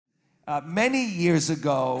Many years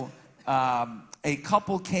ago, a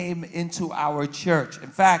couple came into our church. In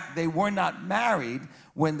fact, they were not married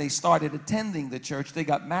when they started attending the church. They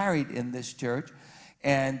got married in this church.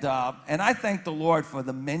 And I thank the Lord for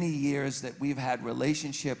the many years that we've had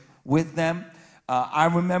relationship with them. I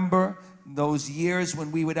remember those years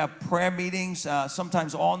when we would have prayer meetings,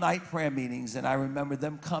 sometimes all-night prayer meetings, and I remember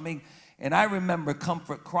them coming. And I remember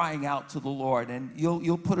Comfort crying out to the Lord, and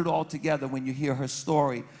you'll put it all together when you hear her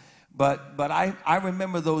story. But I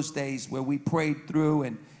remember those days where we prayed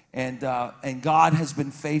through, and God has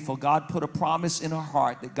been faithful. God put a promise in her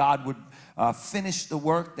heart that God would finish the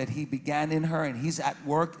work that He began in her, and He's at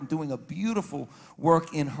work and doing a beautiful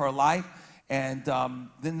work in her life. And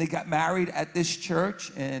then they got married at this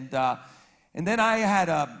church, and then I had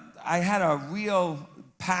a real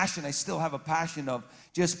passion. I still have a passion of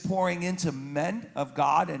just pouring into men of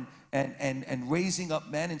God and raising up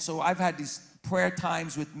men. And so I've had these prayer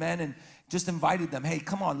times with men and just invited them, hey,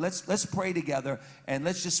 come on, let's pray together and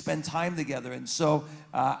let's just spend time together. And so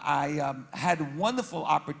I had a wonderful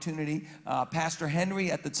opportunity. Pastor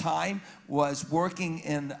Henry at the time was working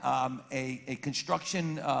in a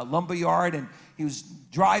construction lumber yard, and he was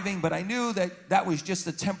driving, but I knew that was just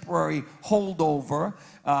a temporary holdover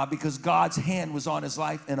because God's hand was on his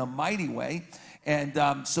life in a mighty way.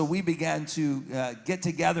 And so we began to get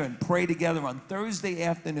together and pray together on Thursday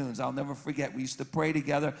afternoons. I'll never forget, we used to pray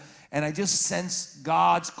together. And I just sensed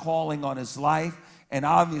God's calling on his life. And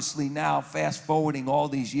obviously now, fast forwarding all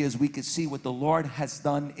these years, we could see what the Lord has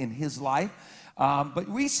done in his life. But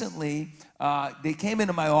recently, they came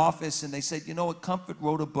into my office and they said, you know what, Comfort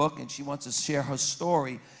wrote a book and she wants to share her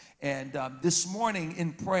story. And this morning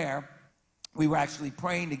in prayer, we were actually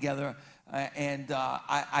praying together.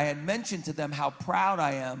 I had mentioned to them how proud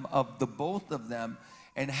I am of the both of them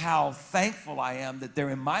and how thankful I am that they're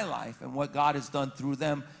in my life and what God has done through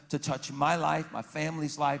them to touch my life, my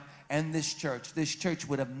family's life, and this church. This church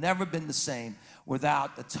would have never been the same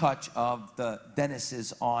without the touch of the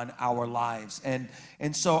Dennises on our lives. And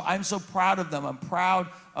so I'm so proud of them. I'm proud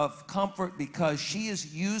of Comfort because she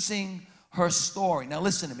is using her story. Now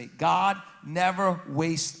listen to me. God never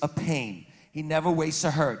wastes a pain. He never wastes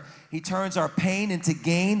a hurt. He turns our pain into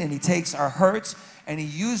gain, and he takes our hurts and he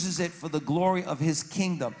uses it for the glory of his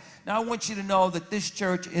kingdom. Now, I want you to know that this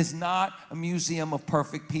church is not a museum of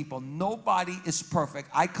perfect people. Nobody is perfect.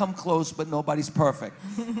 I come close, but nobody's perfect.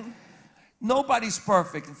 Nobody's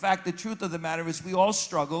perfect. In fact, the truth of the matter is we all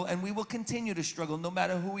struggle, and we will continue to struggle no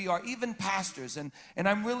matter who we are, even pastors. And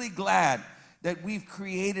I'm really glad that we've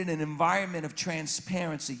created an environment of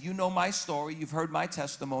transparency. You know my story. You've heard my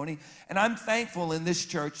testimony. And I'm thankful in this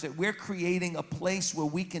church that we're creating a place where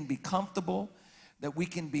we can be comfortable, that we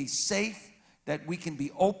can be safe, that we can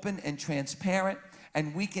be open and transparent,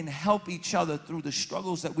 and we can help each other through the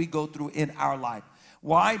struggles that we go through in our life.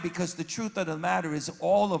 Why? Because the truth of the matter is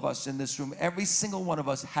all of us in this room, every single one of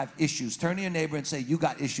us have issues. Turn to your neighbor and say, you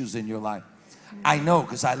got issues in your life. I know,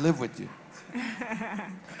 because I live with you.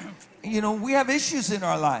 You know, we have issues in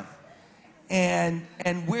our life, and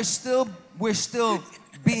we're still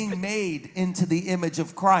being made into the image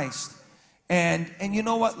of Christ. And you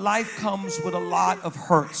know what? Life comes with a lot of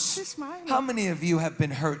hurts. How many of you have been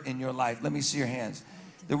hurt in your life? Let me see your hands.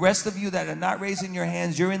 The rest of you that are not raising your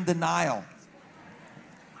hands, you're in denial.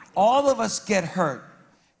 All of us get hurt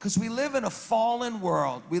because we live in a fallen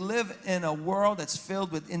world. We live in a world that's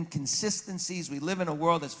filled with inconsistencies. We live in a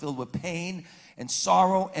world that's filled with pain and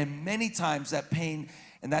sorrow, and many times that pain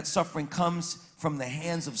and that suffering comes from the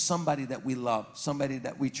hands of somebody that we love, somebody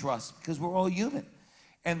that we trust, because we're all human.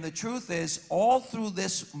 And the truth is, all through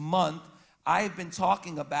this month, I've been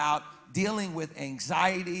talking about dealing with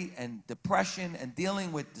anxiety and depression and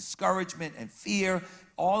dealing with discouragement and fear,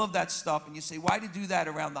 all of that stuff. And you say, why do you do that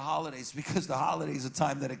around the holidays? Because the holidays are a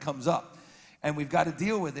time that it comes up. And we've got to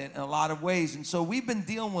deal with it in a lot of ways. And so we've been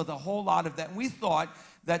dealing with a whole lot of that. And we thought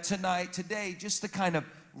that today, just to kind of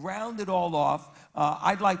round it all off,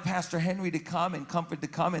 I'd like Pastor Henry to come and Comfort to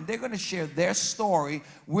come, and they're going to share their story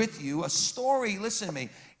with you. A story, listen to me,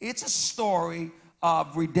 it's a story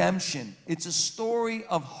of redemption. It's a story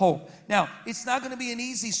of hope. Now, it's not going to be an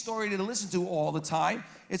easy story to listen to all the time.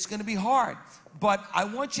 It's going to be hard. But I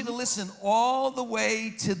want you to listen all the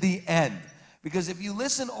way to the end. Because if you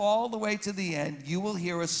listen all the way to the end, you will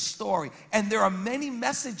hear a story. And there are many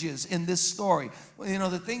messages in this story. You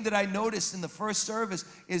know, the thing that I noticed in the first service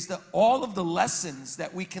is that all of the lessons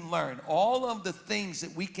that we can learn, all of the things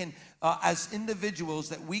that we can, as individuals,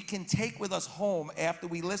 that we can take with us home after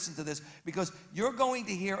we listen to this. Because you're going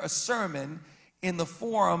to hear a sermon in the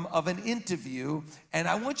form of an interview. And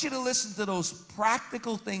I want you to listen to those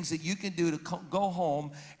practical things that you can do to go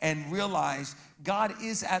home and realize God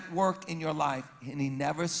is at work in your life, and he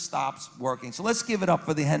never stops working. So let's give it up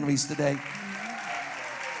for the Henrys today.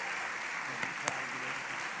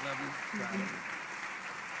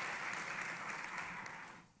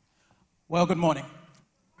 Well, good morning.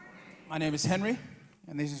 My name is Henry,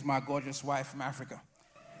 and this is my gorgeous wife from Africa.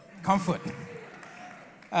 Comfort.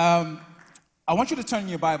 I want you to turn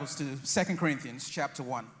your Bibles to 2 Corinthians chapter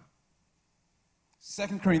 1.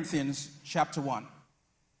 2 Corinthians chapter 1.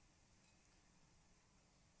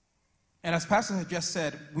 And as Pastor had just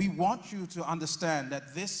said, we want you to understand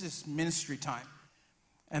that this is ministry time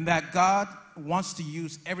and that God wants to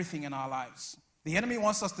use everything in our lives. The enemy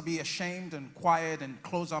wants us to be ashamed and quiet and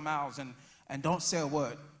close our mouths and don't say a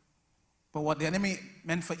word. But what the enemy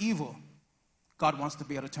meant for evil, God wants to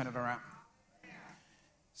be able to turn it around.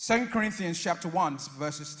 2 Corinthians chapter 1,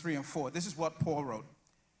 verses 3 and 4. This is what Paul wrote.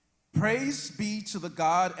 Praise be to the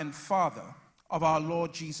God and Father of our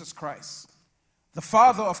Lord Jesus Christ, the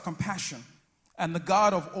Father of compassion and the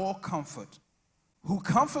God of all comfort, who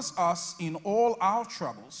comforts us in all our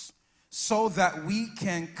troubles, so that we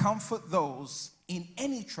can comfort those in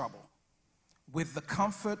any trouble with the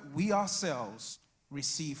comfort we ourselves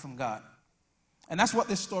receive from God. And that's what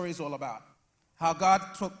this story is all about. How God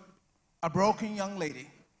took a broken young lady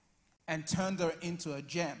and turned her into a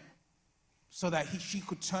gem so that she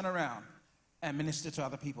could turn around and minister to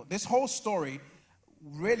other people. This whole story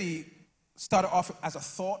really started off as a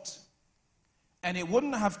thought, and it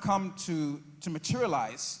wouldn't have come to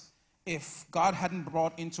materialize if God hadn't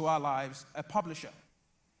brought into our lives a publisher.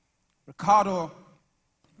 Ricardo,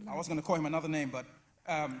 I was going to call him another name, but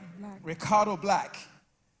Ricardo Black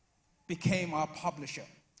became our publisher.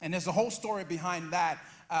 And there's a whole story behind that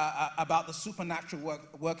about the supernatural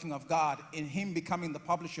working of God in him becoming the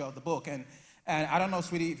publisher of the book. And I don't know,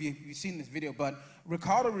 sweetie, if you've seen this video, but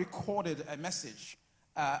Ricardo recorded a message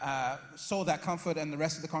so that Comfort and the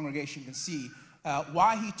rest of the congregation can see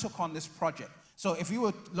why he took on this project. So if you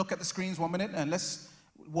would look at the screens 1 minute, and let's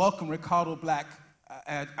welcome Ricardo Black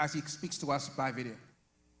as he speaks to us by video.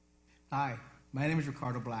 Hi, my name is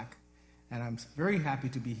Ricardo Black, and I'm very happy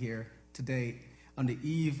to be here today on the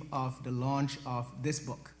eve of the launch of this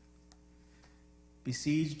book,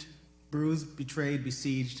 Besieged, Bruised, Betrayed,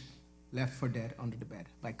 Besieged, Left for Dead Under the Bed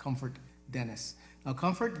by Comfort Dennis. Now,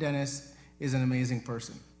 Comfort Dennis is an amazing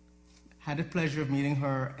person. Had the pleasure of meeting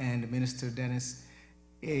her and Minister Dennis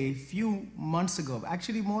a few months ago,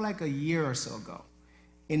 actually more like a year or so ago,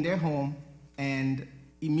 in their home, and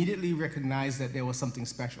immediately recognized that there was something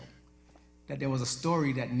special, that there was a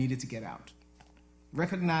story that needed to get out.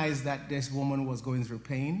 Recognized that this woman was going through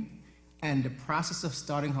pain, and the process of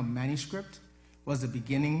starting her manuscript was the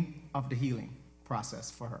beginning of the healing process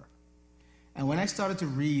for her. And when I started to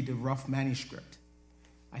read the rough manuscript,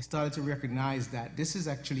 I started to recognize that this is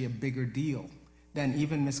actually a bigger deal than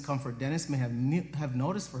even Miss Comfort Dennis may have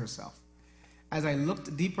noticed for herself. As I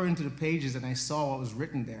looked deeper into the pages and I saw what was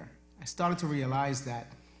written there, I started to realize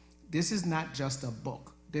that this is not just a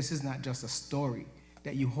book. This is not just a story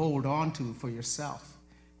that you hold on to for yourself.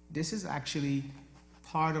 This is actually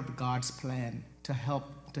part of God's plan to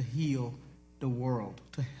help to heal the world,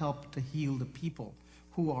 to help to heal the people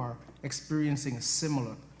who are experiencing a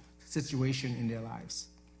similar situation in their lives.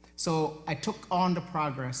 So I took on the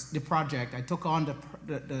project, I took on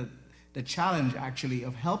the challenge actually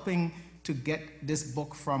of helping to get this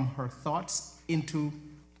book from her thoughts into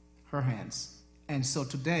her hands. And so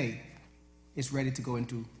today, it's ready to go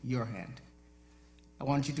into your hand. I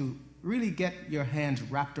want you to really get your hands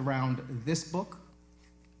wrapped around this book,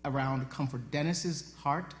 around Comfort Dennis's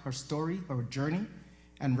heart, her story, her journey,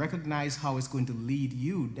 and recognize how it's going to lead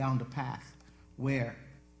you down the path where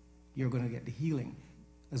you're going to get the healing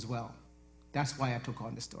as well. That's why I took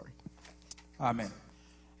on the story. Amen.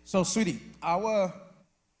 So, sweetie,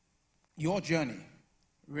 your journey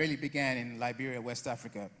really began in Liberia, West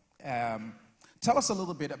Africa. Tell us a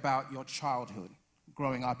little bit about your childhood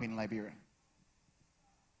growing up in Liberia.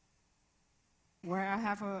 Where I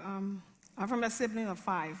have I'm from a sibling of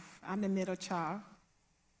 5. I'm the middle child.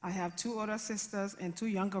 I have 2 older sisters and 2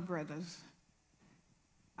 younger brothers.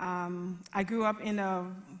 I grew up in a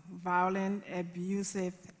violent,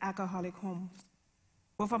 abusive, alcoholic home.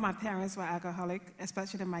 Both of my parents were alcoholic,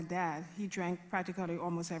 especially my dad. He drank practically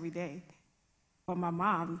almost every day. But my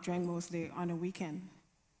mom drank mostly on the weekend.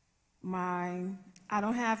 I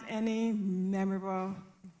don't have any memorable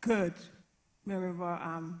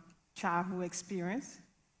childhood experience,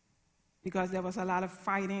 because there was a lot of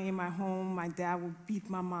fighting in my home. My dad would beat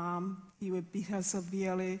my mom. He would beat her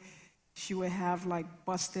severely. she would have like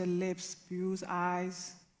busted lips, bruised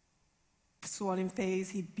eyes, swollen face.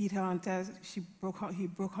 He beat her until he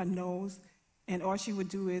broke her nose. And all she would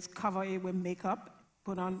do is cover it with makeup,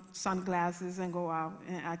 put on sunglasses, and go out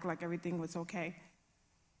and act like everything was okay.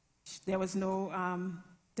 There was no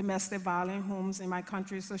domestic violence homes in my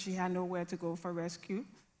country, so she had nowhere to go for rescue.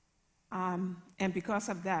 And because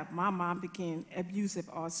of that, my mom became abusive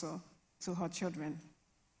also to her children.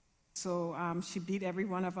 So she beat every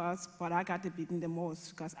one of us, but I got to beat the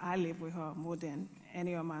most because I lived with her more than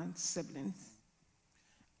any of my siblings.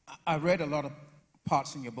 I read a lot of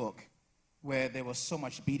parts in your book where there was so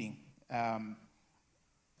much beating.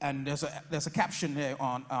 And there's a caption there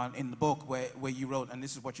in the book where you wrote, and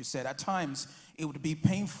this is what you said: at times, it would be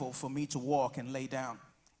painful for me to walk and lay down.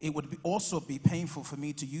 It would also be painful for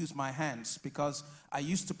me to use my hands because I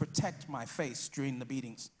used to protect my face during the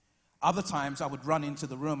beatings. Other times, I would run into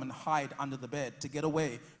the room and hide under the bed to get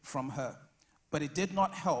away from her. But it did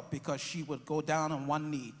not help because she would go down on one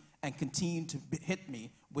knee and continue to hit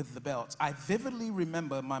me with the belt. I vividly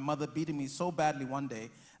remember my mother beating me so badly one day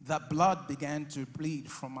that blood began to bleed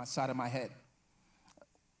from my side of my head.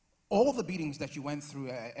 All the beatings that you went through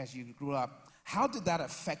as you grew up, how did that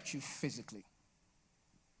affect you physically?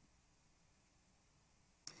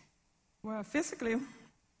 Well, physically,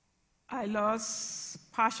 I lost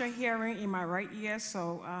partial hearing in my right ear,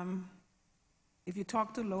 so if you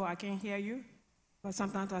talk too low, I can't hear you. But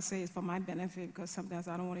sometimes I say it's for my benefit because sometimes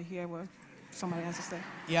I don't want to hear what somebody has to say.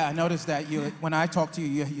 Yeah, I noticed that when I talk to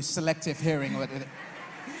you, you're selective hearing.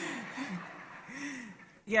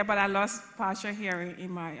 Yeah, but I lost partial hearing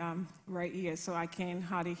in my right ear, so I can't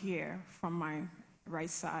hardly hear from my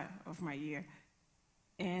right side of my ear.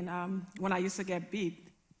 And when I used to get beat,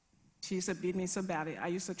 she used to beat me so badly. I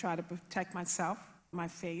used to try to protect myself, my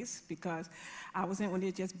face, because I wasn't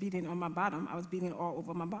only just beating on my bottom, I was beating all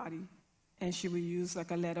over my body. And she would use like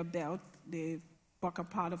a leather belt, the buckle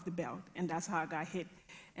part of the belt, and that's how I got hit.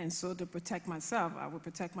 And so to protect myself, I would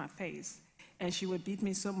protect my face. And she would beat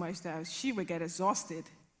me so much that she would get exhausted,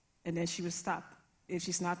 and then she would stop. If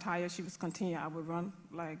she's not tired, she would continue. I would run,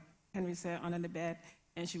 like Henry said, under the bed,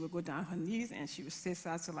 and she would go down her knees, and she would still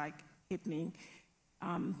start to like hit me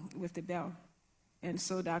with the belt. And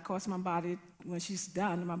so that caused my body, when she's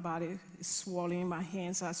done, my body is swollen, my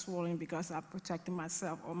hands are swollen because I protected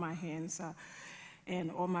myself. All my hands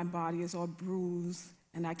and all my body is all bruised,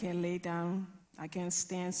 and I can't lay down, I can't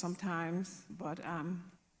stand sometimes, but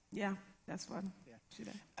yeah, that's what she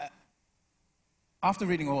did. After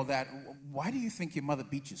reading all that, why do you think your mother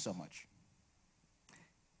beat you so much?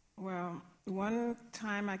 Well, one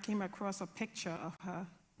time I came across a picture of her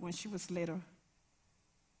when she was little.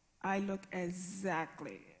 I look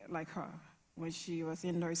exactly like her. When she was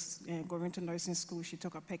going to nursing school, she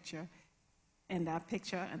took a picture, and I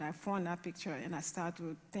found that picture, and I started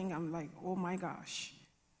to think, I'm like, oh my gosh,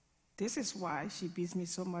 this is why she beats me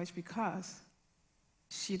so much, because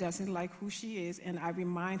she doesn't like who she is, and I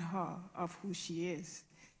remind her of who she is.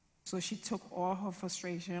 So she took all her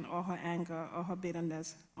frustration, all her anger, all her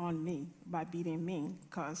bitterness on me by beating me,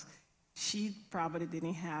 because she probably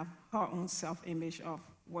didn't have her own self-image of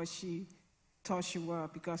what she thought she was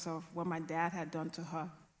because of what my dad had done to her.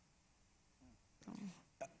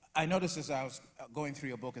 I noticed as I was going through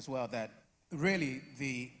your book as well that really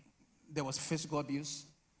there was physical abuse,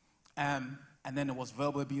 and then there was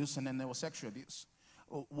verbal abuse, and then there was sexual abuse.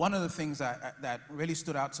 One of the things that really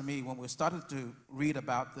stood out to me when we started to read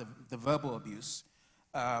about the verbal abuse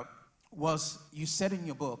was you said in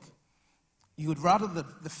your book you would rather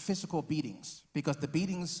the physical beatings, because the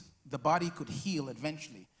beatings, the body could heal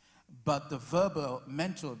eventually, but the verbal,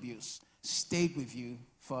 mental abuse stayed with you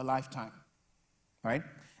for a lifetime, right?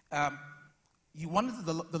 You wanted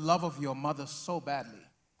the love of your mother so badly,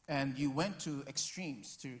 and you went to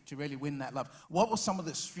extremes to really win that love. What were some of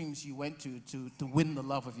the extremes you went to win the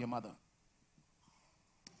love of your mother?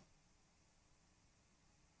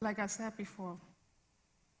 Like I said before,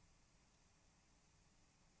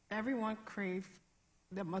 everyone craved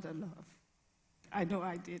their mother love. I know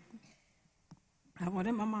I did. I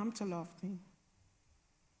wanted my mom to love me.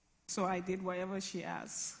 So I did whatever she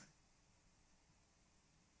asked.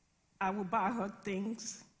 I would buy her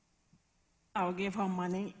things. I would give her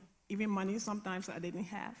money, even money sometimes I didn't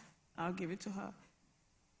have. I'll give it to her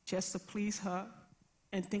just to please her,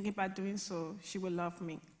 and thinking by doing so, she would love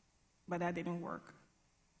me. But that didn't work.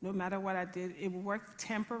 No matter what I did, it would work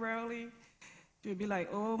temporarily. She would be like,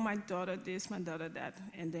 oh, my daughter this, my daughter that,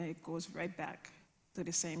 and then it goes right back to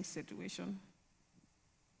the same situation.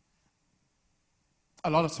 A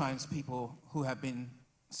lot of times people who have been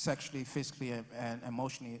sexually, physically, and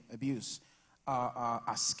emotionally abused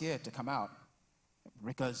are scared to come out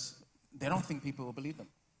because they don't think people will believe them,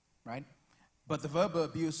 right? But the verbal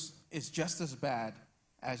abuse is just as bad,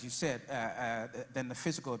 as you said, than the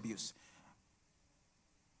physical abuse.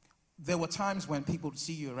 There were times when people would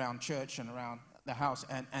see you around church and around the house,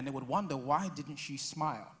 and they would wonder, why didn't she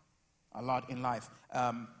smile a lot in life?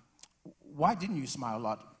 Why didn't you smile a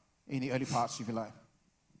lot in the early parts of your life?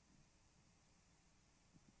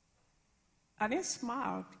 I didn't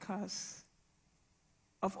smile because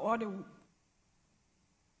of all the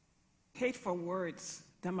hateful words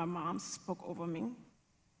that my mom spoke over me.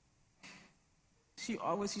 She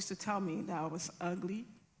always used to tell me that I was ugly,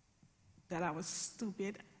 that I was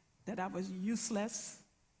stupid, that I was useless,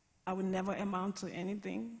 I would never amount to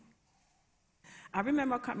anything. I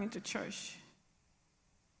remember coming to church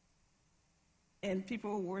and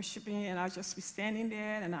people were worshiping and I'd just be standing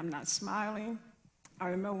there and I'm not smiling. I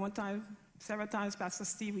remember one time, several times, Pastor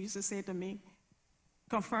Steve used to say to me,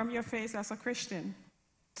 confirm your face as a Christian.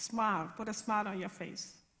 Smile, put a smile on your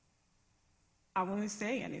face. I wouldn't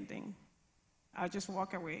say anything. I would just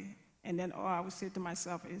walk away. And then all I would say to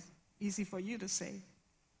myself is, easy for you to say.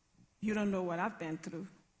 You don't know what I've been through.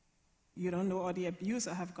 You don't know all the abuse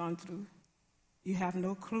I have gone through. You have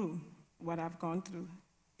no clue what I've gone through.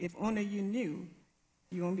 If only you knew,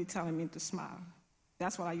 you won't be telling me to smile.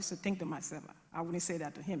 That's what I used to think to myself. I wouldn't say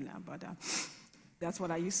that to him now, but that's what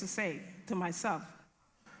I used to say to myself.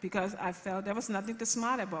 Because I felt there was nothing to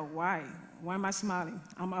smile about. Why? Why am I smiling?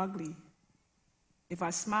 I'm ugly. If I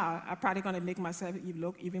smile, I'm probably going to make myself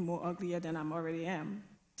look even more uglier than I already am.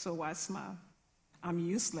 So why smile? I'm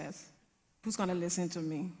useless. Who's going to listen to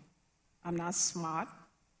me? I'm not smart.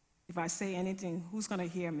 If I say anything, who's going to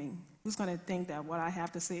hear me? Who's going to think that what I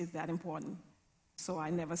have to say is that important? So I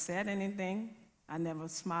never said anything. I never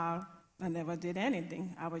smiled. I never did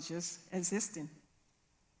anything. I was just existing.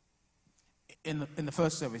 In the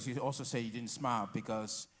first service, you also say you didn't smile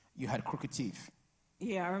because you had crooked teeth.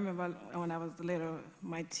 Yeah, I remember when I was little,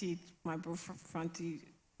 my teeth, my both front teeth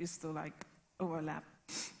used to like overlap.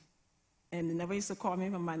 And they never used to call me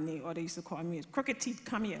by my name, or they used to call me, crooked teeth,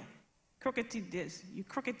 come here. Crooked teeth this, you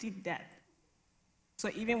crooked teeth that.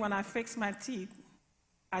 So even when I fixed my teeth,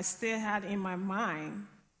 I still had in my mind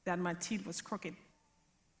that my teeth was crooked.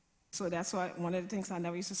 So that's why one of the things I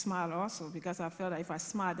never used to smile also, because I felt that if I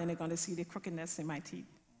smile, then they're going to see the crookedness in my teeth.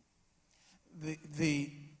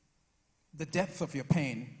 The depth of your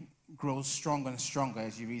pain grows stronger and stronger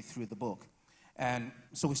as you read through the book. And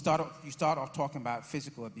so you start off talking about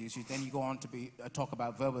physical abuse, then you go on to talk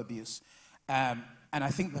about verbal abuse. And I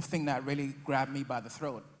think the thing that really grabbed me by the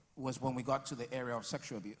throat was when we got to the area of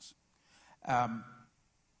sexual abuse. And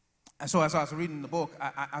so as I was reading the book,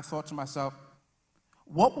 I thought to myself,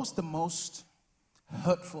 what was the most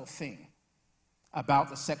hurtful thing about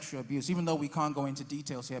the sexual abuse? Even though we can't go into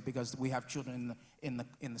details here because we have children in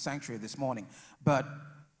the sanctuary this morning. But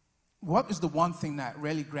what is the one thing that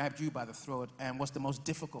really grabbed you by the throat and was the most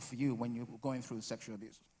difficult for you when you were going through the sexual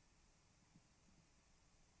abuse?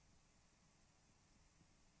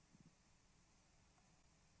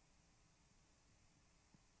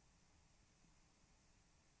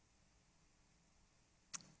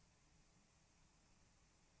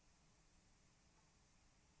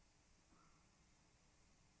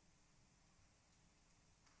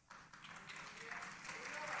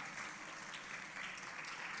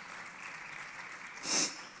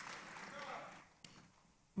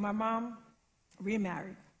 My mom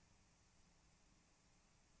remarried.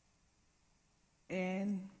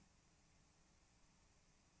 And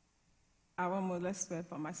I was molested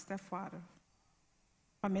by my stepfather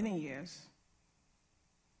for many years.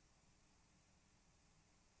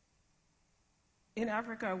 In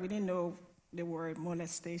Africa, we didn't know the word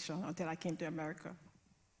molestation until I came to America.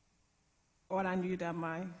 All I knew that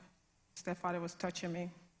my stepfather was touching me.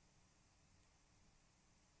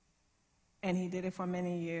 And he did it for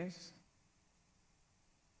many years.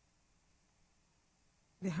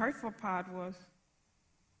 The hurtful part was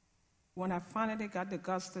when I finally got the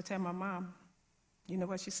guts to tell my mom, you know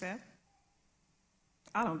what she said?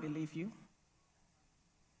 I don't believe you.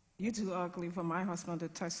 You're too ugly for my husband to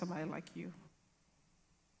touch somebody like you.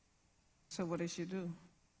 So what did she do?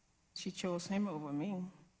 She chose him over me.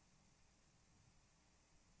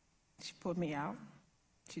 She put me out.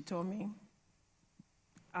 She told me,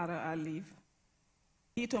 either I leave.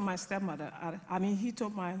 He told my stepmother, he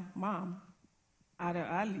told my mom, either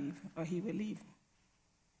I leave or he will leave.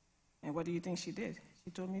 And what do you think she did?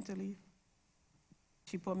 She told me to leave.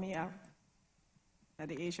 She put me out at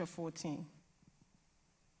the age of 14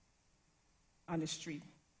 on the street.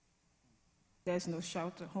 there's no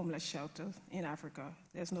shelter, homeless shelter in Africa.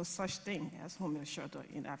 There's no such thing as homeless shelter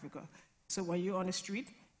in Africa. So when you're on the street,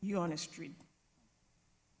 you're on the street.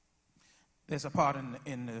 There's a part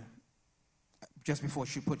in the, just before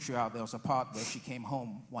she put you out, there was a part where she came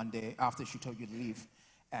home one day after she told you to leave,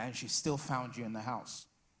 and she still found you in the house.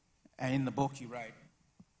 And in the book you write,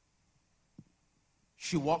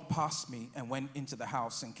 she walked past me and went into the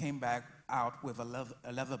house and came back out with a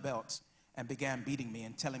leather belt and began beating me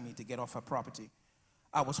and telling me to get off her property.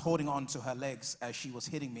 I was holding on to her legs as she was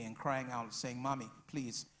hitting me and crying out, saying, "Mommy,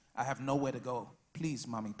 please, I have nowhere to go. Please,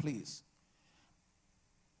 Mommy, please."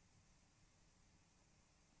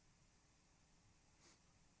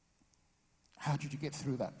 How did you get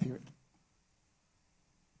through that period?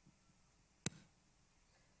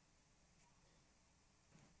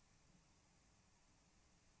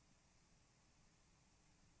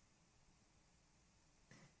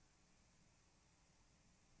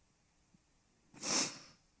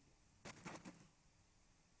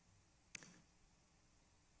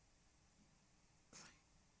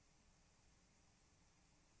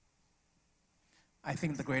 I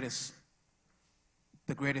think the greatest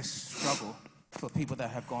struggle for people that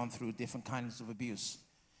have gone through different kinds of abuse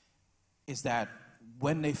is that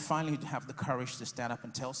when they finally have the courage to stand up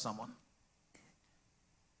and tell someone,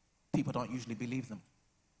 people don't usually believe them.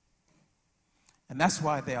 And that's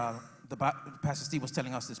why Pastor Steve was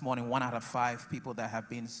telling us this morning, 1 out of 5 people that have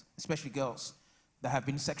been, especially girls, that have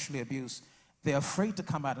been sexually abused, they're afraid to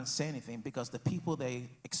come out and say anything because the people they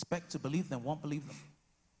expect to believe them won't believe them.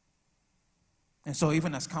 And so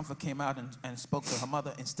even as Comfort came out and spoke to her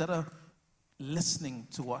mother, instead of listening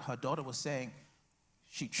to what her daughter was saying,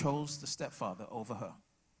 she chose the stepfather over her.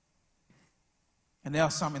 And there are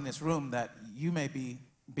some in this room that you may be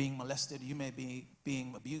being molested, you may be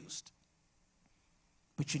being abused.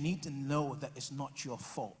 But you need to know that it's not your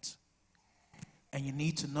fault. And you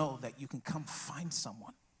need to know that you can come find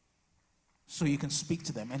someone so you can speak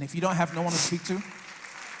to them. And if you don't have no one to speak to,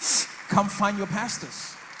 come find your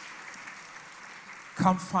pastors.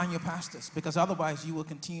 Come find your pastors, because otherwise you will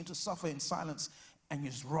continue to suffer in silence, and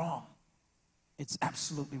it's wrong. It's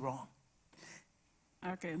absolutely wrong.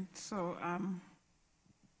 Okay, so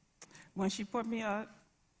when she put me out,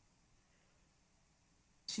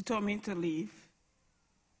 she told me to leave.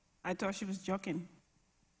 I thought she was joking.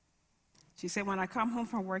 She said, "When I come home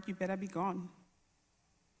from work, you better be gone."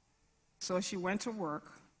 So she went to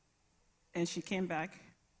work, and she came back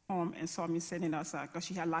home and saw me sitting outside because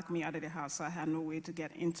she had locked me out of the house, so I had no way to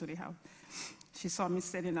get into the house. She saw me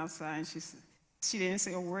sitting outside, and she didn't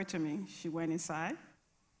say a word to me. She went inside,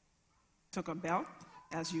 took a belt,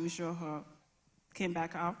 as usual, came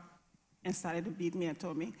back out, and started to beat me and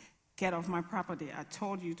told me, "Get off my property. I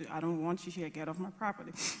told you to. I don't want you here. Get off my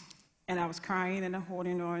property." And I was crying and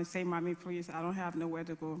holding on and saying, "Mommy, please, I don't have nowhere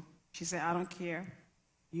to go." She said, "I don't care.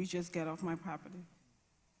 You just get off my property."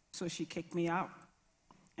 So she kicked me out.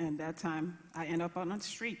 And that time, I ended up on the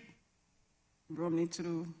street, roaming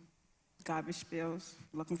through garbage bills,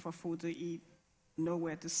 looking for food to eat,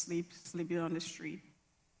 nowhere to sleep, sleeping on the street.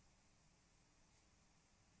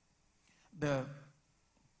 The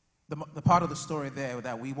part of the story there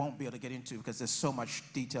that we won't be able to get into because there's so much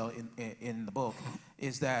detail in the book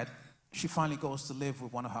is that she finally goes to live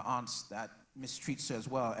with one of her aunts that mistreats her as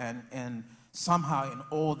well. And somehow in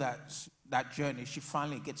all that journey, she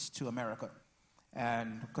finally gets to America.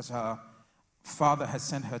 And because her father had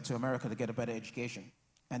sent her to America to get a better education.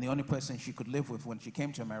 And the only person she could live with when she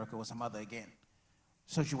came to America was her mother again.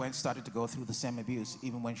 So she started to go through the same abuse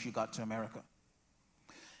even when she got to America.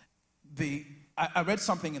 I read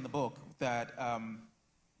something in the book that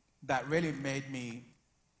really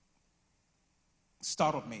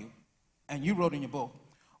startled me. And you wrote in your book,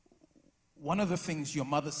 one of the things your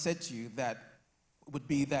mother said to you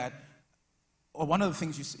one of the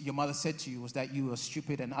things your mother said to you was that you were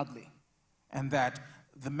stupid and ugly, and that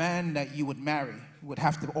the man that you would marry would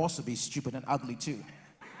have to also be stupid and ugly too.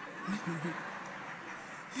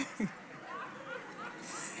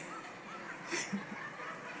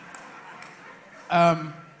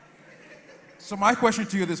 So my question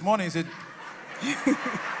to you this morning is,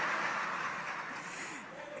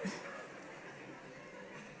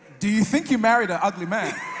 do you think you married an ugly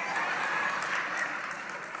man?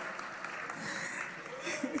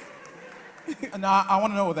 Now, I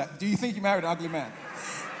want to know that. Do you think you married an ugly man?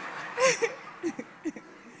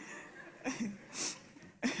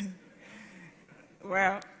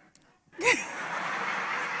 Well,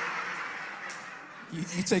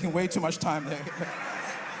 You're taking way too much time there.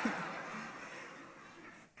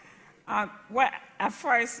 well, at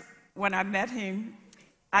first, when I met him,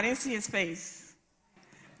 I didn't see his face.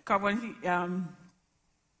 'cause when he,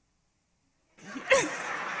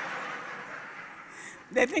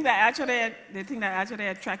 the thing that actually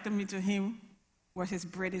attracted me to him was his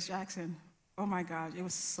British accent. Oh my gosh, it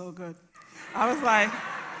was so good. I was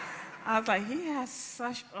like, he has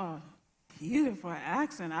such a beautiful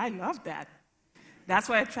accent. I love that. That's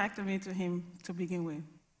what attracted me to him to begin with.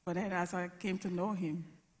 But then as I came to know him,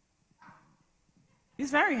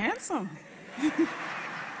 he's very handsome.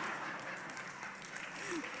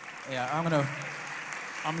 Yeah, I'm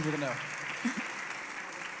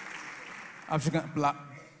just gonna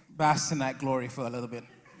bask in that glory for a little bit.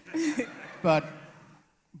 But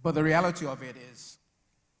the reality of it is,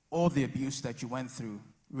 all the abuse that you went through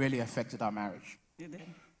really affected our marriage. It did.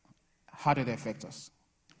 How did it affect us?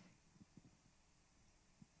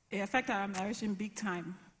 It affected our marriage in big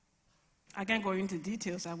time. I can't go into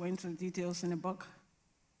details. I went into details in the book.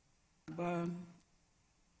 But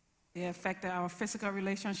it affected our physical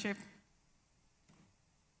relationship.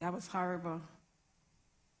 That was horrible.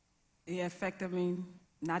 It affected me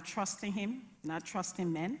not trusting him, not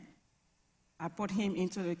trusting men. I put him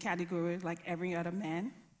into the category like every other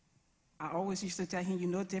man. I always used to tell him, you're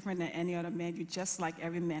no different than any other man. You're just like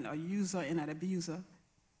every man, a user and an abuser.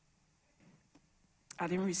 I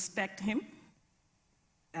didn't respect him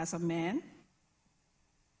as a man,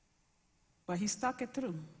 but he stuck it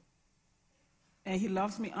through. And he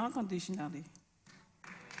loves me unconditionally,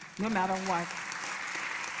 no matter what.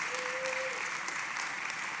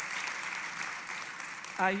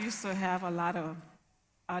 I used to have a lot of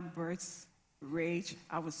outbursts, rage.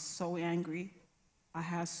 I was so angry. I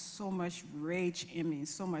had so much rage in me,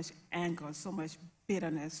 so much anger, so much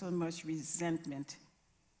bitterness, so much resentment.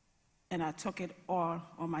 And I took it all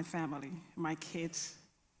on my family, my kids,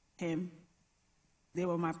 him. They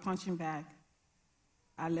were my punching bag.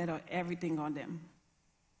 I let out everything on them,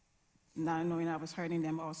 not knowing I was hurting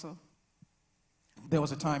them also. There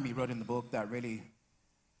was a time you wrote in the book that really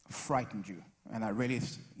frightened you, and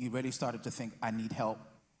you really started to think, I need help.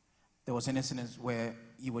 There was an incident where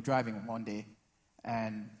you were driving one day,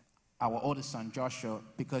 and our oldest son, Joshua,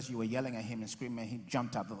 because you were yelling at him and screaming, he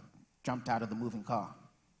jumped out of the moving car.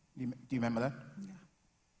 Do you remember that?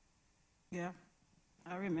 Yeah,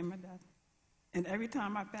 I remember that. And every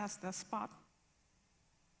time I pass that spot,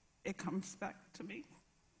 it comes back to me.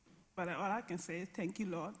 But all I can say is thank you,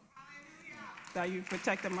 Lord, that you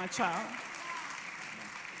protected my child.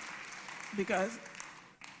 Because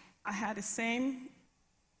I had the same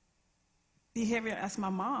behavior as my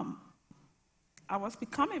mom. I was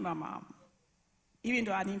becoming my mom. Even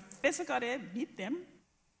though I didn't physically beat them,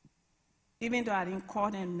 even though I didn't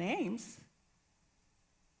call them names,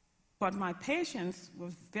 but my patience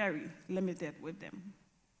was very limited with them.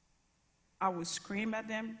 I would scream at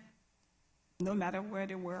them, no matter where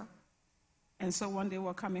they were. And so when they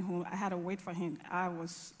were coming home, I had to wait for him.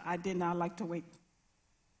 I did not like to wait.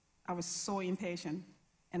 I was so impatient,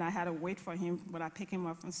 and I had to wait for him when I picked him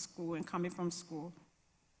up from school and coming from school.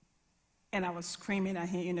 And I was screaming at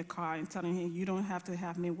him in the car and telling him, you don't have to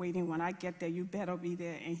have me waiting. When I get there, you better be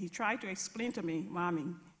there. And he tried to explain to me, Mommy,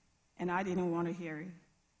 and I didn't want to hear it.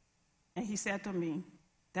 And he said to me,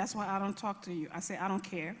 that's why I don't talk to you. I said, I don't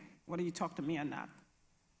care whether you talk to me or not.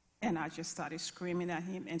 And I just started screaming at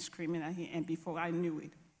him, and before I knew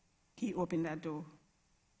it, he opened that door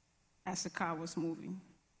as the car was moving,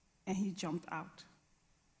 and he jumped out.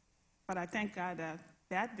 But I thank God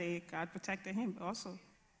that day, God protected him also,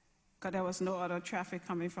 because there was no other traffic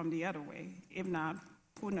coming from the other way. If not,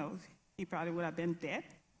 who knows? He probably would have been dead.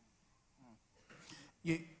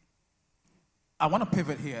 I want to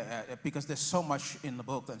pivot here because there's so much in the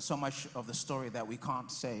book and so much of the story that we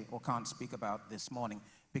can't say or can't speak about this morning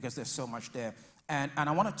because there's so much there. And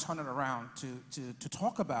I want to turn it around to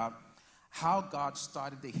talk about how God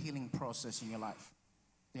started the healing process in your life.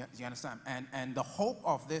 Do you understand? And the hope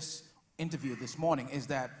of this interview this morning is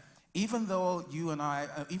that even though you and I,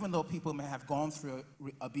 even though people may have gone through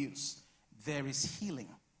abuse, there is healing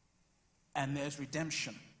and there's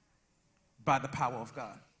redemption by the power of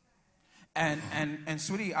God. And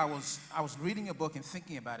sweetie, I was reading your book and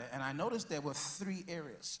thinking about it, and I noticed there were 3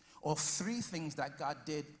 areas or 3 things that God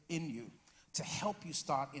did in you to help you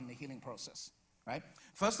start in the healing process, right?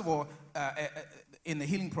 First of all, in the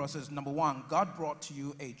healing process, number 1, God brought to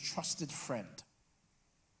you a trusted friend.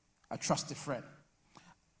 A trusted friend.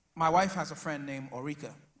 My wife has a friend named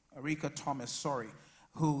Orika Thomas Sori,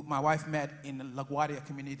 who my wife met in LaGuardia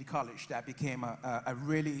Community College that became a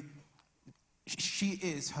really, she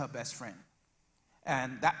is her best friend.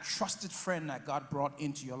 And that trusted friend that God brought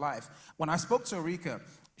into your life. When I spoke to Orika,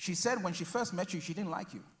 she said when she first met you, she didn't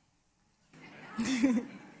like you.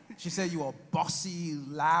 She said you were bossy,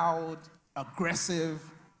 loud, aggressive.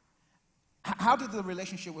 How did the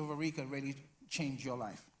relationship with Arika really change your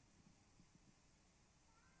life?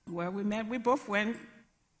 Well, we both went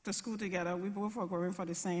to school together. We both were going for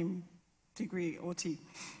the same degree, OT.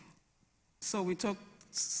 So we took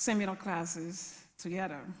seminar classes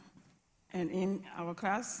together. And in our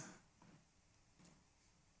class,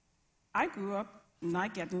 I grew up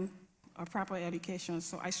not getting a proper education,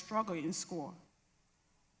 so I struggled in school.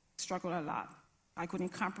 Struggled a lot. I couldn't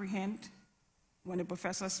comprehend. When the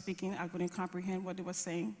professor was speaking, I couldn't comprehend what they were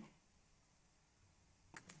saying.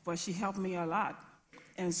 But she helped me a lot.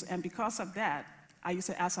 And because of that, I used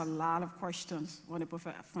to ask a lot of questions from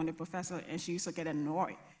the professor, and she used to get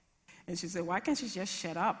annoyed. And she said, why can't she just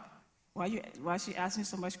shut up? Why is she asking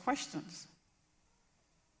so much questions?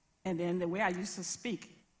 And then the way I used to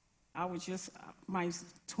speak, my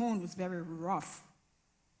tone was very rough.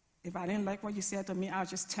 If I didn't like what you said to me, I'll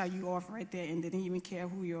just tell you off right there and didn't even care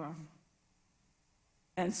who you are.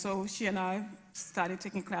 And so she and I started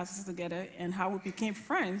taking classes together, and how we became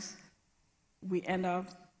friends, we ended up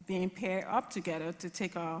being paired up together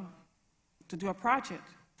to do a project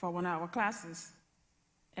for one of our classes.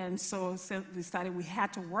 And so we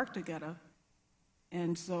had to work together.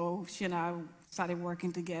 And so she and I started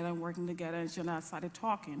working together, and she and I started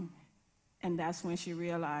talking. And that's when she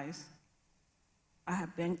realized I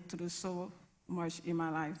have been through so much in my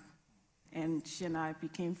life. And she and I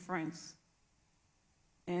became friends.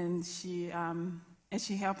 And she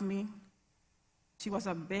helped me. She was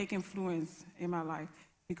a big influence in my life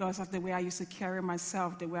because of the way I used to carry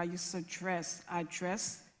myself, the way I used to dress. I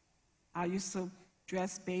used to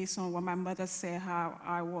dress based on what my mother said how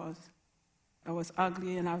I was. I was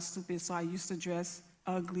ugly and I was stupid, so I used to dress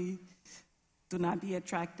ugly, do not be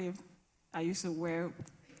attractive. I used to wear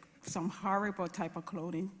some horrible type of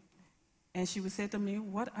clothing. And she would say to me,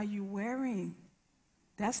 what are you wearing?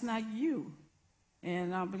 That's not you.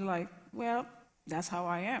 And I'll be like, well, that's how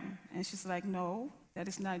I am. And she's like, no, that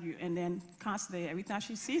is not you. And then constantly, every time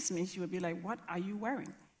she sees me, she would be like, what are you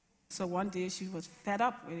wearing? So one day she was fed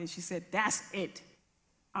up with it. She said, that's it.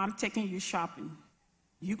 I'm taking you shopping.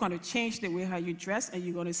 You're going to change the way how you dress, and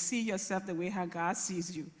you're going to see yourself the way how God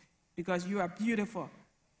sees you, because you are beautiful.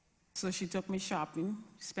 So she took me shopping,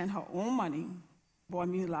 spent her own money, bought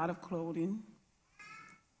me a lot of clothing,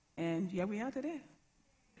 and here we are today.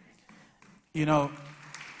 You know,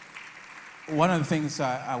 one of the things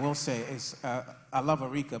I will say is I love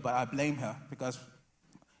Arika, but I blame her because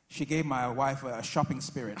she gave my wife a shopping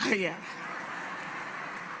spirit. Yeah.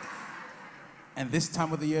 And this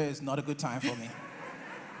time of the year is not a good time for me.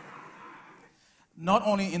 Not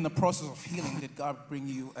only in the process of healing did God bring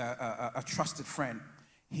you a trusted friend,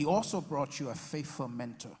 He also brought you a faithful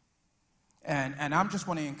mentor. And I'm just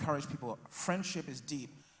want to encourage people, friendship is deep,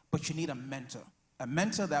 but you need a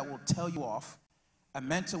mentor that will tell you off, a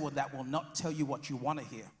mentor that will not tell you what you want to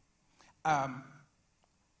hear.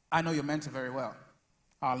 I know your mentor very well,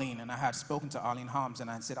 Arlene, and I had spoken to Arlene Harms, and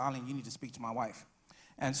I said, Arlene, you need to speak to my wife.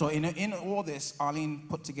 And so in all this, Arlene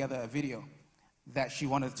put together a video that she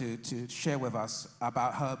wanted to share with us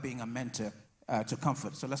about her being a mentor to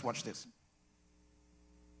Comfort. So let's watch this.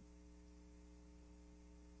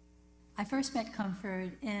 I first met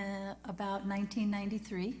Comfort in about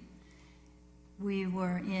 1993. We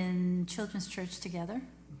were in children's church together,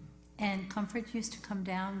 and Comfort used to come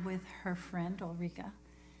down with her friend, Ulrika.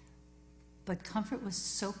 But Comfort was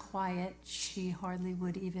so quiet, she hardly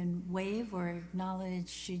would even wave or acknowledge.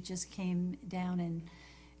 She just came down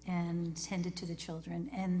and tended to the children.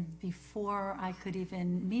 And before I could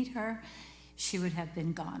even meet her, she would have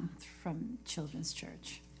been gone from children's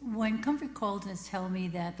church. When Comfort called to tell me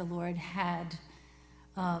that the Lord had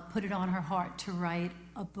put it on her heart to write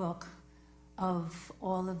a book of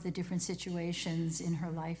all of the different situations in her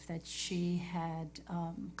life that she had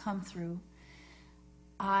come through,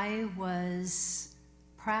 I was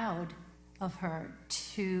proud of her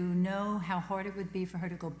to know how hard it would be for her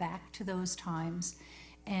to go back to those times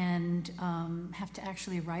and have to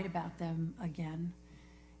actually write about them again.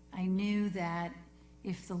 I knew that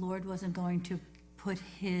if the Lord wasn't going to put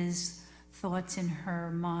His thoughts in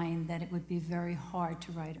her mind, that it would be very hard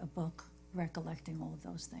to write a book recollecting all of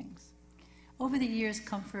those things. Over the years,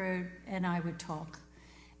 Comfort and I would talk,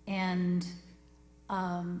 and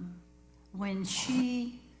when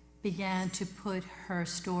she began to put her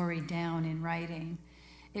story down in writing,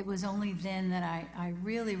 it was only then that I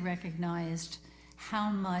really recognized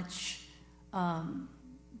how much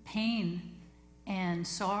pain and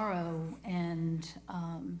sorrow and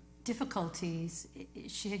difficulties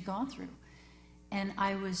she had gone through. And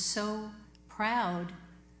I was so proud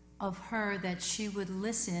of her that she would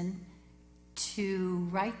listen to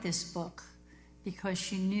write this book, because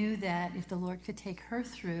she knew that if the Lord could take her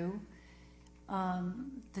through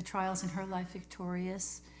the trials in her life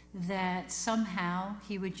victorious, that somehow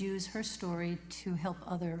he would use her story to help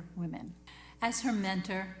other women. As her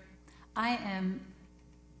mentor, I am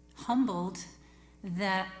humbled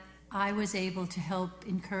that I was able to help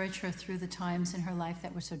encourage her through the times in her life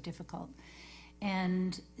that were so difficult.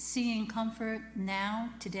 And seeing Comfort now,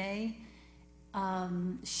 today,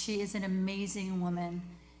 she is an amazing woman.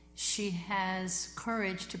 She has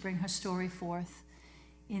courage to bring her story forth.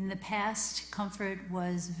 In the past, Comfort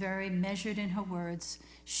was very measured in her words.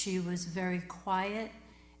 She was very quiet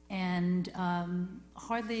and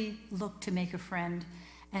hardly looked to make a friend.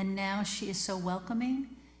 And now she is so welcoming,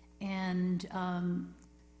 and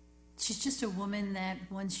she's just a woman that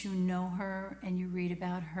once you know her and you read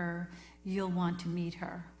about her, you'll want to meet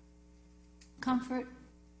her. Comfort,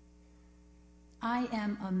 I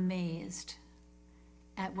am amazed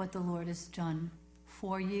at what the Lord has done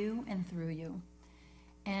for you and through you.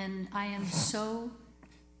 And I am so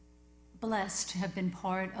blessed to have been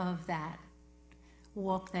part of that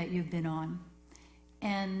walk that you've been on.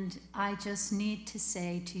 And I just need to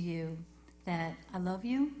say to you that I love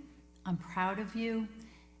you, I'm proud of you,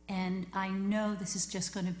 and I know this is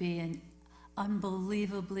just going to be an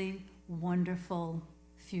unbelievably wonderful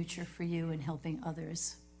future for you in helping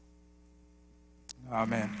others.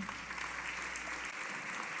 Amen.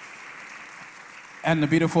 And the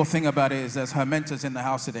beautiful thing about it is there's her mentors in the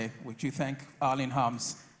house today. Would you thank Arlene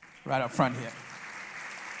Harms right up front here?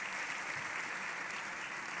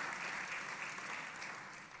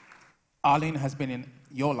 Arlene has been in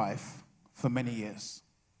your life for many years.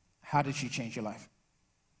 How did she change your life?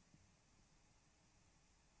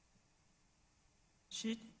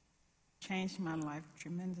 She changed my life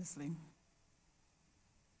tremendously.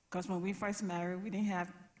 Because when we first married, we didn't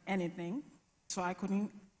have anything, so I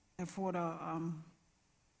couldn't afford a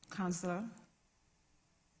counselor.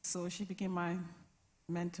 So she became my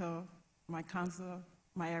mentor, my counselor,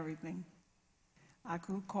 my everything. I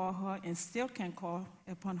could call her and still can call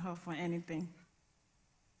upon her for anything.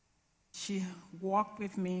 She walked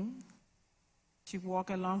with me. She walked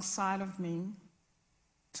alongside of me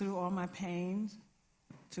through all my pains,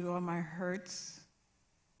 through all my hurts,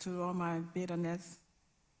 through all my bitterness,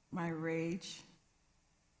 my rage.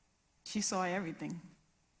 She saw everything.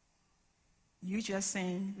 You just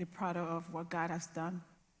saying the product of what God has done.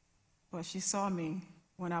 But she saw me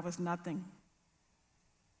when I was nothing.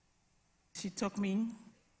 She took me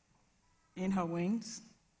in her wings.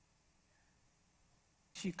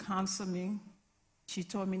 She counseled me. She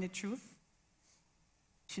told me the truth.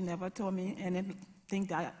 She never told me anything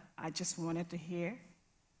that I just wanted to hear.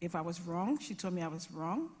 If I was wrong, she told me I was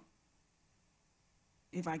wrong.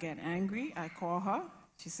 If I get angry, I call her.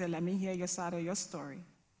 She said, let me hear your side of your story.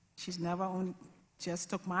 She's never only just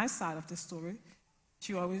took my side of the story.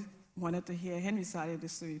 She always wanted to hear Henry's side of the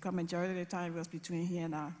story. Because majority of the time it was between he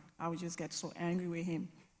and I would just get so angry with him.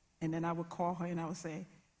 And then I would call her and I would say,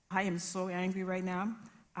 I am so angry right now,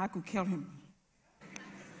 I could kill him.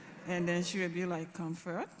 And then she would be like,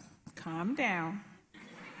 Comfort, calm down.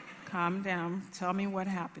 Calm down. Tell me what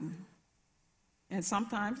happened. And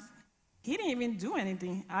sometimes he didn't even do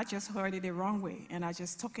anything. I just heard it the wrong way. And I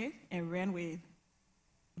just took it and ran with it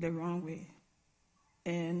the wrong way.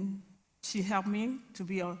 And she helped me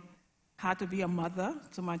to how to be a mother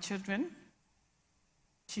to my children.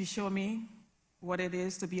 She showed me what it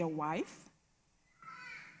is to be a wife.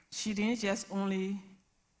 She didn't just only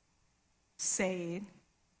say it.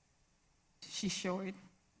 She showed it.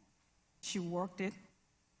 She worked it.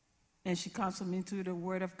 And she counseled me through the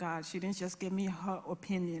Word of God. She didn't just give me her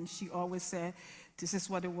opinion. She always said, this is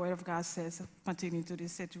what the Word of God says pertaining to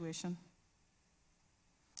this situation.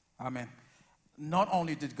 Amen. Not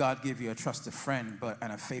only did God give you a trusted friend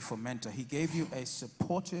and a faithful mentor, he gave you a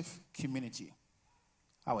supportive community,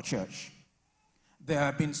 our church. There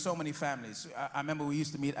have been so many families. I remember we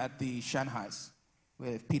used to meet at the Shanghais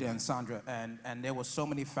with Peter and Sandra, and there were so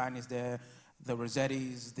many families there, the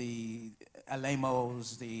Rossettis, the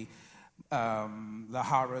Alemos, the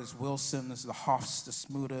Laharas, Wilsons, the Hoffs, the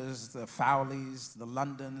Smooters, the Fowleys, the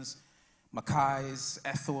Londons, Mackays,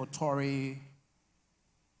 Ethel, Torrey,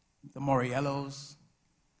 the Moriellos.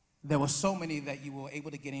 There were so many that you were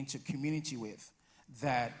able to get into community with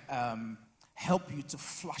that help you to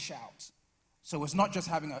flush out. So it's not just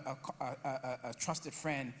having a trusted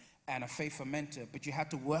friend and a faithful mentor, but you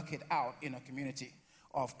had to work it out in a community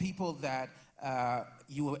of people that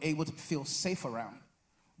you were able to feel safe around,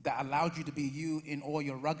 that allowed you to be you in all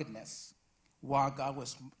your ruggedness, while God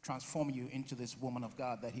was transforming you into this woman of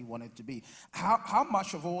God that he wanted to be. How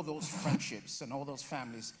much of all those friendships and all those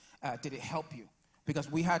families did it help you? Because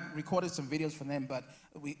we had recorded some videos from them, but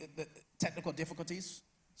the technical difficulties,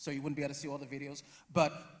 so you wouldn't be able to see all the videos.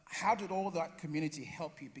 But how did all that community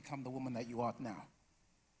help you become the woman that you are now?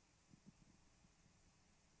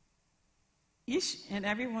 Each and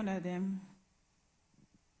every one of them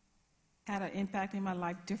had an impact in my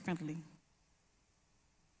life differently.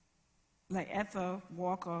 Like Ethel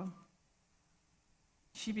Walker,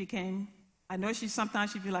 I know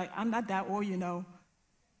sometimes she'd be like, I'm not that old, you know.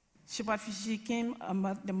 But she became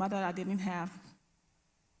the mother I didn't have.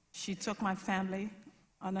 She took my family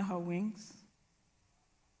under her wings,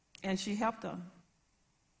 and she helped them.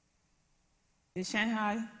 In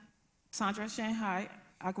Shanghai, Sandra Shanghai,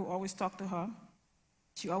 I could always talk to her.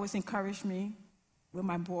 She always encouraged me with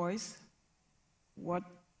my boys, what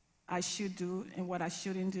I should do and what I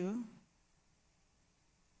shouldn't do.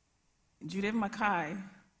 Judith Mackay,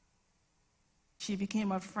 she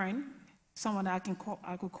became a friend, someone I could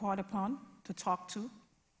call upon to talk to.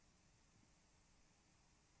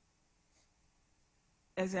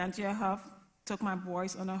 As Andrea Huff took my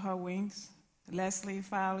boys under her wings, Leslie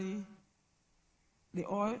Fowley, they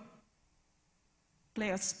all play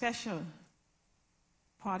a special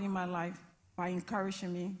part in my life by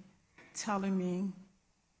encouraging me, telling me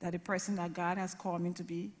that the person that God has called me to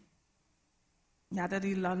be.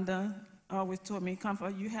 Natalie London always told me,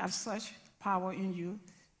 Comfort, you have such power in you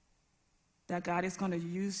that God is going to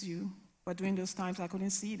use you. But during those times, I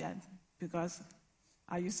couldn't see that because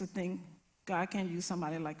I used to think God can't use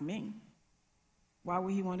somebody like me. Why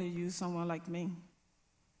would he want to use someone like me?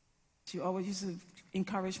 She always used to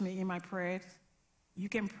encourage me in my prayers. You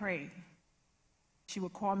can pray. She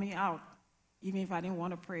would call me out. Even if I didn't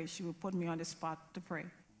want to pray, she would put me on the spot to pray.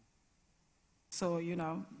 So, you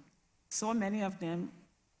know, so many of them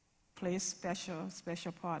play a special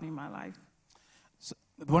part in my life. So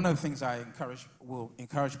one of the things I will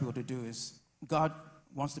encourage people to do is God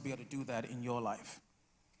wants to be able to do that in your life.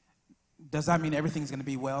 Does that mean everything's going to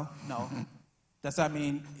be well? No. Does that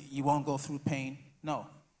mean you won't go through pain? No.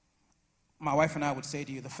 My wife and I would say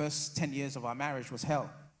to you, the first 10 years of our marriage was hell.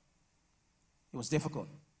 It was difficult.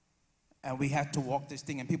 And we had to walk this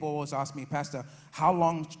thing. And people always ask me, Pastor, how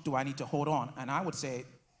long do I need to hold on? And I would say,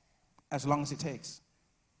 as long as it takes.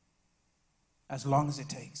 As long as it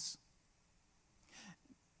takes.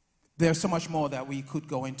 There's so much more that we could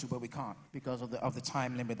go into, but we can't because of the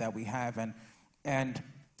time limit that we have. And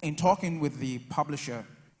in talking with the publisher,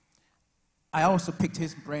 I also picked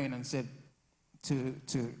his brain and said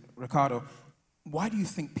to Ricardo, why do you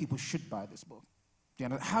think people should buy this book? You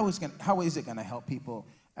know, how is it going to help people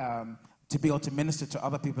to be able to minister to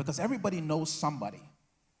other people? Because everybody knows somebody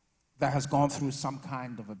that has gone through some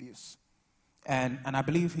kind of abuse. And I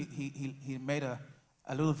believe he made a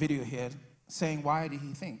little video here saying why did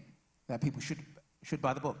he think that people should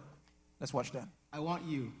buy the book. Let's watch that. I want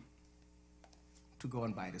you to go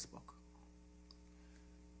and buy this book.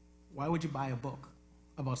 Why would you buy a book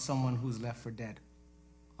about someone who's left for dead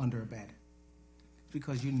under a bed?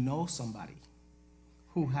 Because you know somebody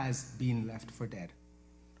who has been left for dead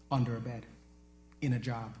under a bed, in a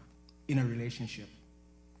job, in a relationship.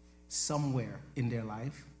 Somewhere in their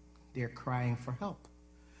life, they're crying for help.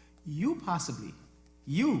 You possibly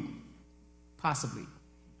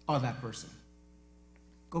are that person.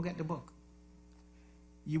 Go get the book.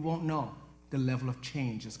 You won't know the level of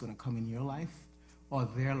change that's going to come in your life or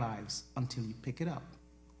their lives until you pick it up.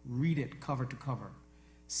 Read it cover to cover.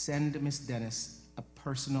 Send Miss Dennis a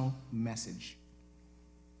personal message.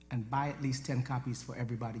 And buy at least 10 copies for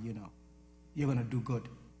everybody you know. You're going to do good.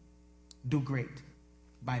 Do great.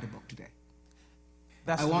 Buy the book today.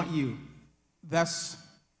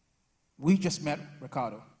 We just met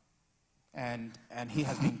Ricardo, and he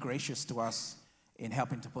has been gracious to us in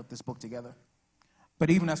helping to put this book together. But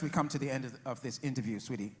even as we come to the end of this interview,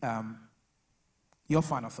 sweetie, your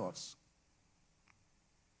final thoughts.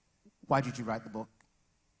 Why did you write the book?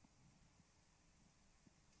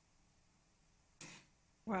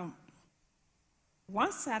 Well,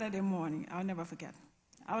 one Saturday morning, I'll never forget,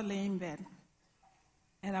 I was laying in bed,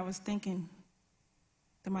 and I was thinking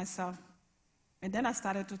to myself, and then I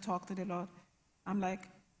started to talk to the Lord. I'm like,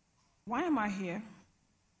 why am I here?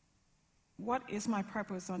 What is my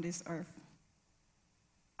purpose on this earth?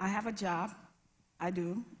 I have a job. I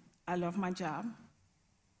do. I love my job.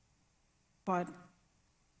 But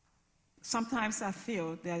sometimes I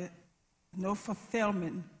feel there's no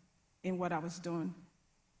fulfillment in what I was doing.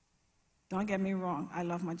 Don't get me wrong, I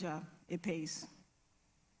love my job. It pays.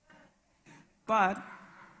 But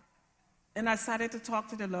And I started to talk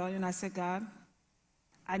to the Lord, and I said, God,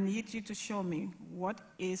 I need you to show me what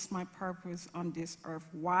is my purpose on this earth.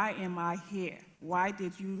 Why am I here? Why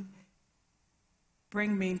did you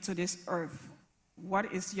bring me to this earth?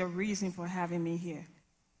 What is your reason for having me here?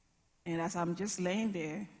 And as I'm just laying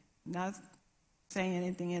there, not saying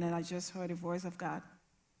anything, and then I just heard the voice of God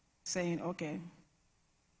saying, okay,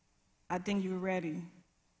 I think you're ready.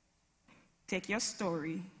 Take your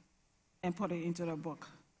story and put it into the book.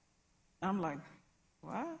 I'm like,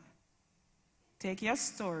 what? Take your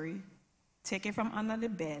story, take it from under the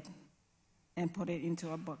bed, and put it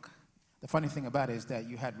into a book. The funny thing about it is that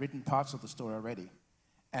you had written parts of the story already,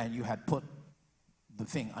 and you had put the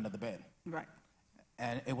thing under the bed. Right.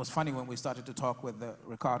 And it was funny when we started to talk with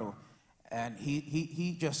Ricardo, and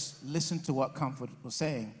he just listened to what Comfort was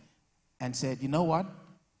saying and said, you know what?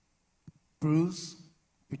 Bruised,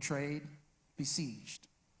 betrayed, besieged,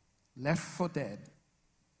 left for dead,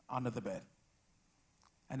 under the bed.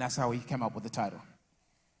 And that's how he came up with the title.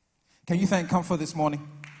 Can you thank Comfort this morning?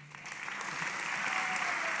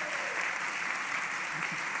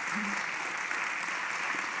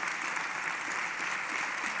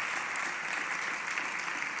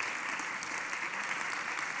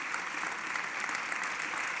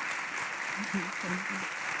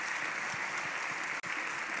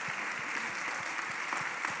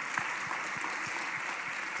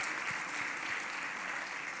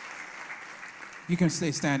 You can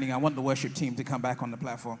stay standing. I want the worship team to come back on the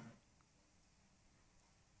platform.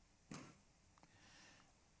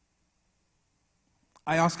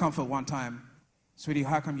 I asked Comfort one time, sweetie,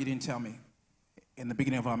 how come you didn't tell me in the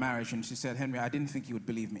beginning of our marriage? And she said, Henry, I didn't think you would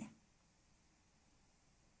believe me.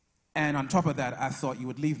 And on top of that, I thought you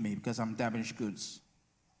would leave me because I'm damaged goods.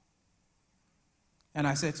 And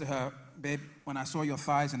I said to her, babe, when I saw your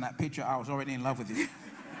thighs in that picture, I was already in love with you.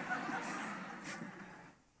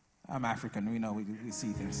 I'm African, we know, we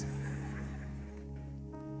see things.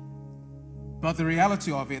 But the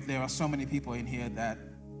reality of it, there are so many people in here that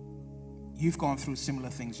you've gone through similar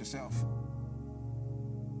things yourself.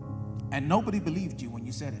 And nobody believed you when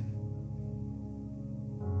you said it.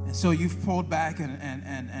 And so you've pulled back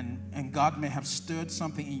and God may have stirred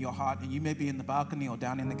something in your heart, and you may be in the balcony or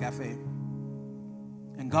down in the cafe.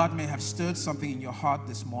 And God may have stirred something in your heart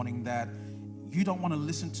this morning that you don't want to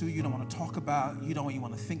listen to, you don't want to talk about, you don't even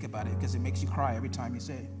want to think about it because it makes you cry every time you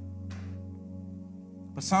say it.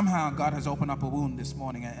 But somehow God has opened up a wound this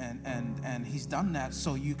morning, and He's done that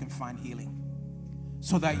so you can find healing.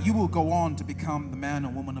 So that you will go on to become the man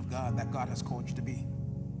or woman of God that God has called you to be.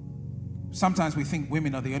 Sometimes we think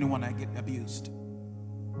women are the only one that get abused.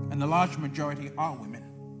 And the large majority are women.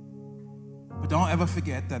 But don't ever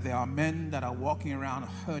forget that there are men that are walking around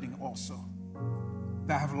hurting also.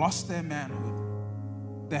 That have lost their manhood.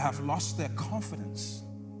 They have lost their confidence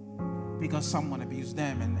because someone abused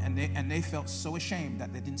them, and they felt so ashamed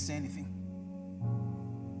that they didn't say anything.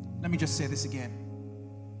 Let me just say this again.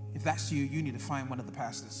 If that's you, you need to find one of the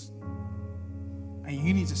pastors. And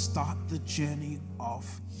you need to start the journey of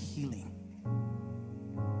healing.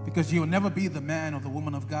 Because you'll never be the man or the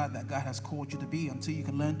woman of God that God has called you to be until you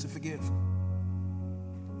can learn to forgive.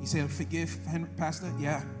 You say, forgive, Pastor?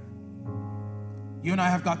 Yeah. You and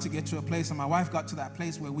I have got to get to a place, and my wife got to that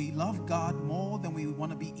place where we love God more than we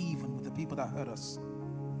want to be even with the people that hurt us.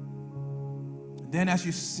 And then as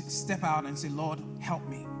you step out and say, Lord, help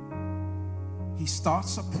me, He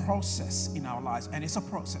starts a process in our lives, and it's a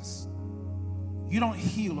process. You don't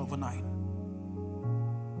heal overnight.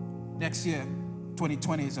 Next year,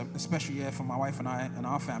 2020 is a special year for my wife and I and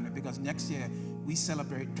our family, because next year we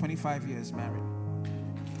celebrate 25 years married.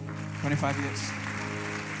 25 years.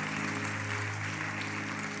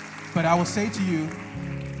 But I will say to you,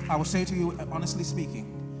 honestly speaking,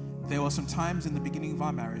 there were some times in the beginning of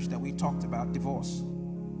our marriage that we talked about divorce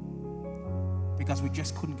because we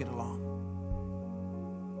just couldn't get along.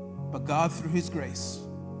 But God, through His grace,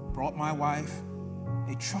 brought my wife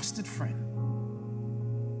a trusted friend.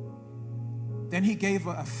 Then He gave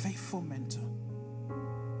her a faithful mentor.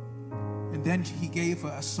 And then He gave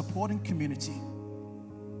her a supporting community,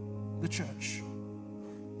 the church,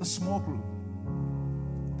 the small group,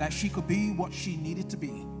 that she could be what she needed to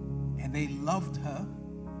be. And they loved her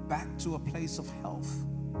back to a place of health.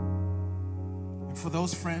 And for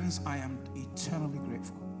those friends, I am eternally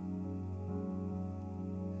grateful.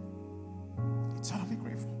 Eternally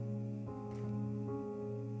grateful.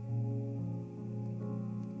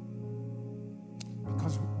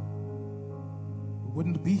 Because we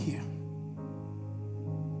wouldn't be here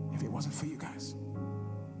if it wasn't for you guys.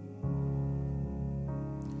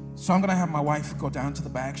 So I'm going to have my wife go down to the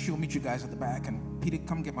back. She'll meet you guys at the back. And Peter,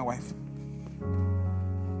 come get my wife.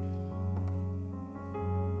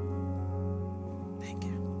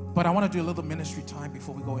 But I want to do a little ministry time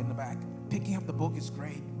before we go in the back. Picking up the book is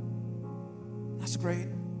great. That's great.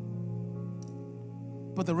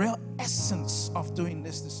 But the real essence of doing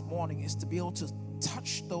this morning is to be able to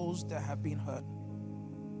touch those that have been hurt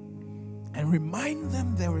and remind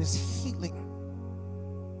them there is healing,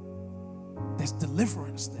 there's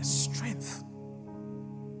deliverance, there's strength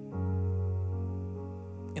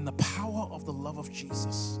in the power of the love of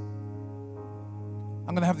Jesus.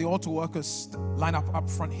 I'm going to have the altar workers line up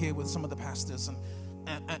front here with some of the pastors,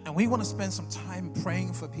 and we want to spend some time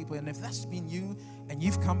praying for people. And if that's been you and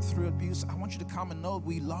you've come through abuse, I want you to come and know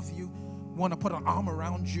we love you. We want to put an arm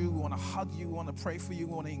around you. We want to hug you. We want to pray for you.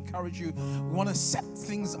 We want to encourage you. We want to set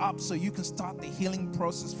things up so you can start the healing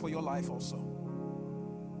process for your life also.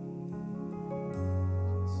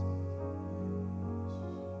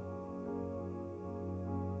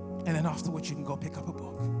 And then afterwards, you can go pick up a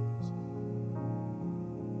book.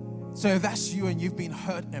 So if that's you and you've been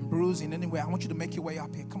hurt and bruised in any way, I want you to make your way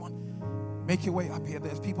up here. Come on. Make your way up here.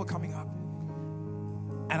 There's people coming up.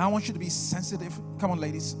 And I want you to be sensitive. Come on,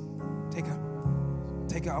 ladies. Take her.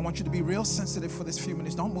 Take her. I want you to be real sensitive for this few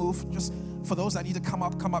minutes. Don't move. Just for those that need to come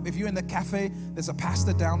up, come up. If you're in the cafe, there's a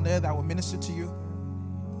pastor down there that will minister to you.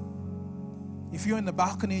 If you're in the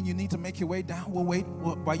balcony and you need to make your way down, we'll wait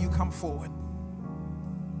while you come forward.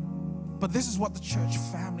 But this is what the church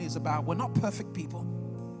family is about. We're not perfect people.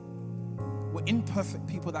 We're imperfect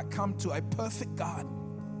people that come to a perfect God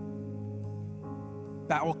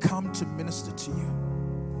that will come to minister to you.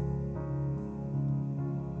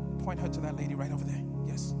 Point her to that lady right over there.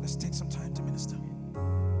 Yes, let's take some time to minister.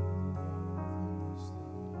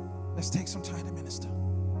 Let's take some time to minister.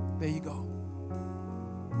 There you go.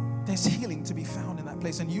 There's healing to be found in that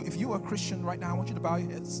place. And if you are a Christian right now, I want you to bow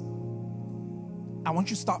your heads. I want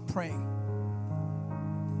you to start praying.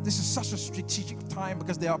 This is such a strategic time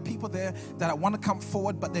because there are people there that want to come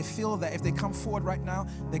forward, but they feel that if they come forward right now,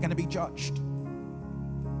 they're going to be judged.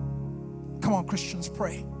 Come on, Christians,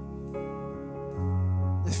 pray.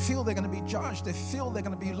 They feel they're going to be judged. They feel they're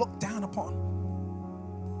going to be looked down upon.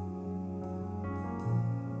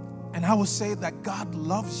 And I will say that God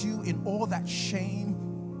loves you in all that shame,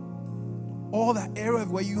 all that area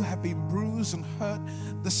where you have been bruised and hurt.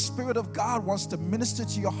 The Spirit of God wants to minister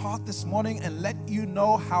to your heart this morning and let you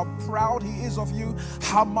know how proud He is of you,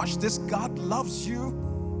 how much this God loves you.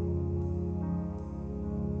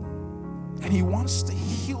 And He wants to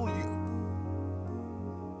heal you.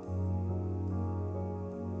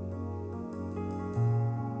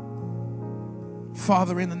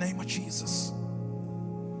 Father, in the name of Jesus,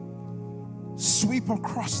 sweep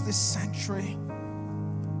across this sanctuary,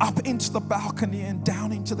 up into the balcony and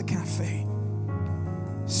down into the cafe.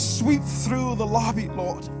 Sweep through the lobby,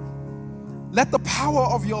 Lord. Let the power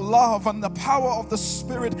of your love and the power of the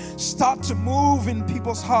Spirit start to move in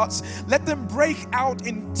people's hearts. Let them break out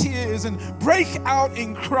in tears and break out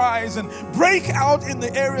in cries and break out in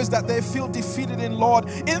the areas that they feel defeated in, Lord.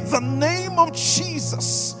 In the name of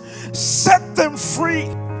Jesus, set them free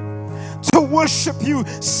to worship you.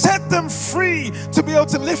 Set them free to be able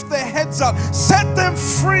to lift their heads up. Set them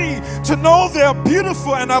free to know they're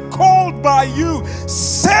beautiful and are called by you.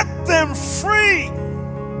 Set them free.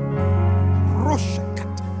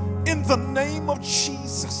 In the name of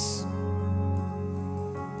Jesus.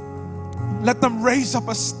 Let them raise up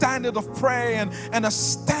a standard of prayer and a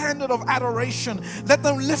standard of adoration. Let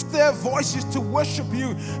them lift their voices to worship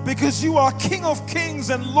you because you are King of Kings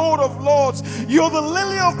and Lord of Lords. You're the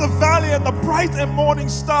lily of the valley and the bright and morning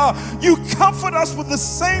star. You comfort us with the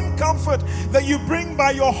same comfort that you bring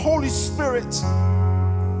by your Holy Spirit.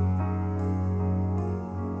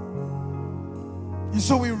 And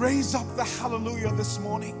so we raise up the hallelujah this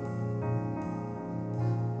morning.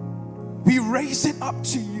 We raise it up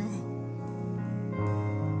to you.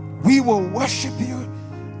 We will worship you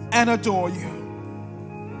and adore you.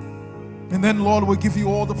 And then, Lord, we'll give you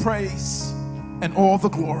all the praise and all the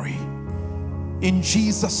glory. In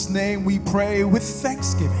Jesus' name we pray with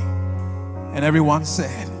thanksgiving. And everyone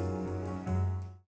said,